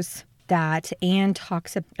chapters that Anne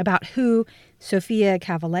talks about who Sofia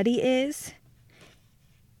Cavalletti is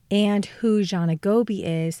and who Gianna Gobi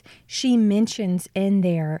is, she mentions in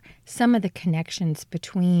there some of the connections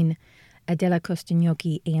between Adele Costa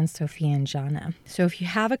Gnocchi and Sofia and Gianna. So if you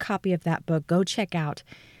have a copy of that book, go check out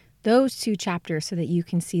those two chapters so that you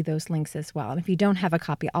can see those links as well. And if you don't have a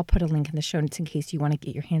copy, I'll put a link in the show notes in case you want to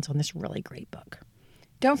get your hands on this really great book.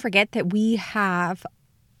 Don't forget that we have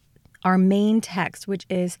Our main text, which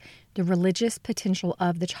is The Religious Potential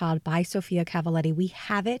of the Child by Sofia Cavalletti, we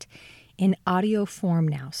have it in audio form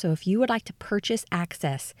now. So if you would like to purchase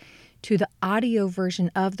access to the audio version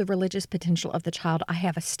of The Religious Potential of the Child, I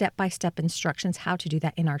have a step-by-step instructions how to do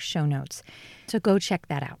that in our show notes. So go check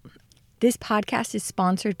that out. This podcast is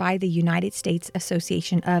sponsored by the United States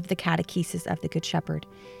Association of the Catechesis of the Good Shepherd.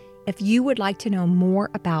 If you would like to know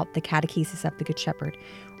more about the Catechesis of the Good Shepherd,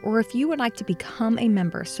 or if you would like to become a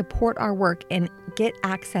member, support our work, and get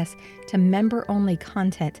access to member-only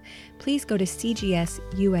content, please go to cgsusa.org.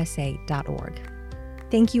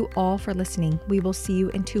 Thank you all for listening. We will see you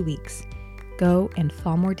in 2 weeks. Go and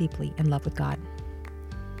fall more deeply in love with God.